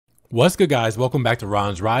What's good, guys? Welcome back to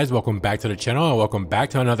Ron's Rise. Welcome back to the channel and welcome back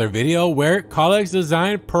to another video where Carlex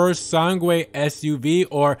Design Purosange SUV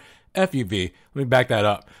or FUV. Let me back that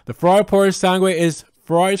up. The Ferrari Purosange is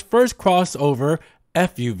Ferrari's first crossover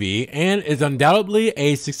FUV and is undoubtedly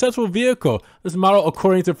a successful vehicle. This model,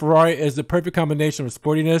 according to Ferrari, is the perfect combination of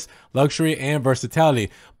sportiness, luxury, and versatility.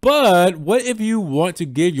 But what if you want to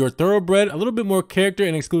give your thoroughbred a little bit more character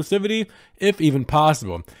and exclusivity, if even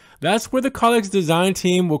possible? That's where the Carlex Design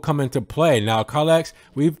team will come into play. Now, Carlex,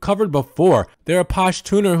 we've covered before. They're a posh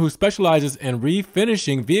tuner who specializes in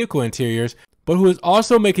refinishing vehicle interiors, but who is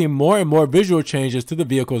also making more and more visual changes to the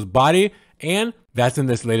vehicle's body, and that's in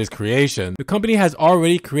this latest creation. The company has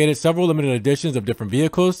already created several limited editions of different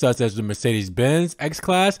vehicles, such as the Mercedes-Benz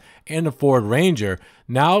X-Class and the Ford Ranger.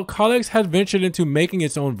 Now, Carlex has ventured into making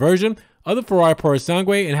its own version of the Ferrari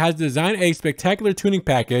Purosange and has designed a spectacular tuning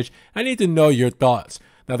package. I need to know your thoughts.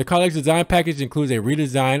 Now, the Carlex design package includes a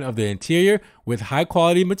redesign of the interior with high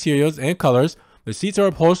quality materials and colors. The seats are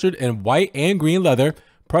upholstered in white and green leather,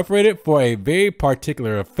 perforated for a very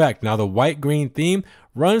particular effect. Now, the white-green theme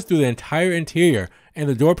runs through the entire interior, and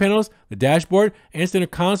the door panels, the dashboard, and center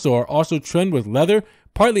console are also trimmed with leather,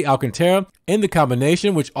 partly Alcantara, in the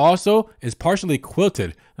combination, which also is partially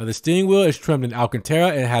quilted. Now, the steering wheel is trimmed in Alcantara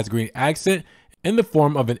and has green accent in the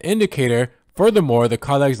form of an indicator. Furthermore, the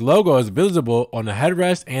Carlex logo is visible on the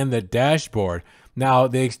headrest and the dashboard. Now,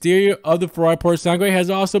 the exterior of the Ferrari Purosange has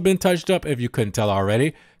also been touched up, if you couldn't tell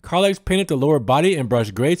already. Carlex painted the lower body in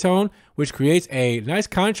brushed gray tone, which creates a nice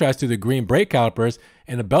contrast to the green brake calipers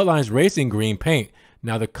and the Beltline's racing green paint.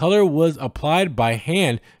 Now, the color was applied by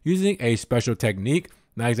hand using a special technique.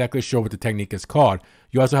 Not exactly sure what the technique is called.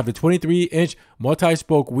 You also have the 23-inch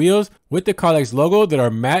multi-spoke wheels with the Carlex logo that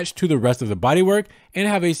are matched to the rest of the bodywork and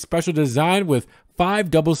have a special design with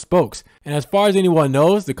 5 double spokes. And as far as anyone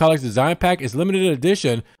knows, the Carlex design pack is limited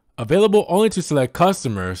edition, available only to select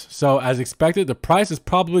customers. So as expected, the price is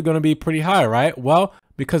probably going to be pretty high, right? Well,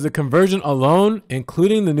 because the conversion alone,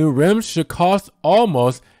 including the new rims, should cost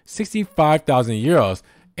almost 65,000 euros.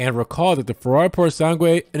 And recall that the Ferrari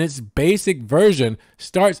Purosange in its basic version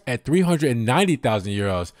starts at 390,000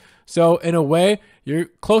 euros. So in a way, you're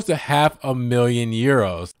close to €500,000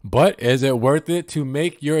 euros. But is it worth it to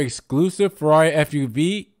make your exclusive Ferrari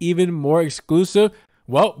FUV even more exclusive?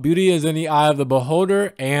 Well, beauty is in the eye of the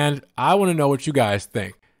beholder, and I want to know what you guys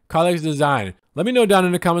think. Carlex Design. Let me know down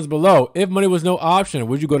in the comments below. If money was no option,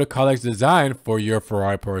 would you go to Carlex Design for your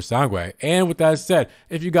Ferrari Purosange? And with that said,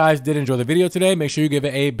 if you guys did enjoy the video today, make sure you give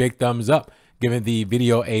it a big thumbs up. Giving the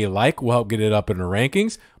video a like will help get it up in the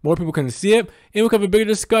rankings. More people can see it, and we can have a bigger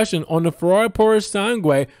discussion on the Ferrari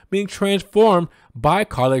Purosange being transformed by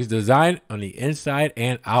Carlex Design on the inside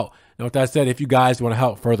and out. Now, with that said, if you guys want to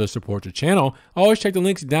help further support the channel, always check the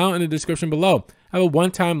links down in the description below. I have a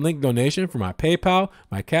one-time link donation for my PayPal,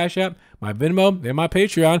 my Cash App, my Venmo, and my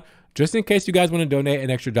Patreon, just in case you guys want to donate an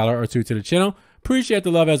extra $1 or $2 to the channel. Appreciate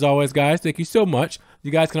the love as always, guys. Thank you so much.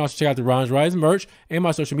 You guys can also check out the Ron's Rise merch and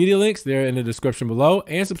my social media links. They're in the description below.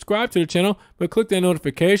 And subscribe to the channel, but click that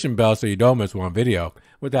notification bell so you don't miss one video.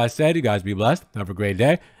 With that said, you guys be blessed. Have a great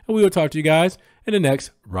day. And we will talk to you guys in the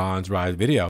next Ron's Rise video.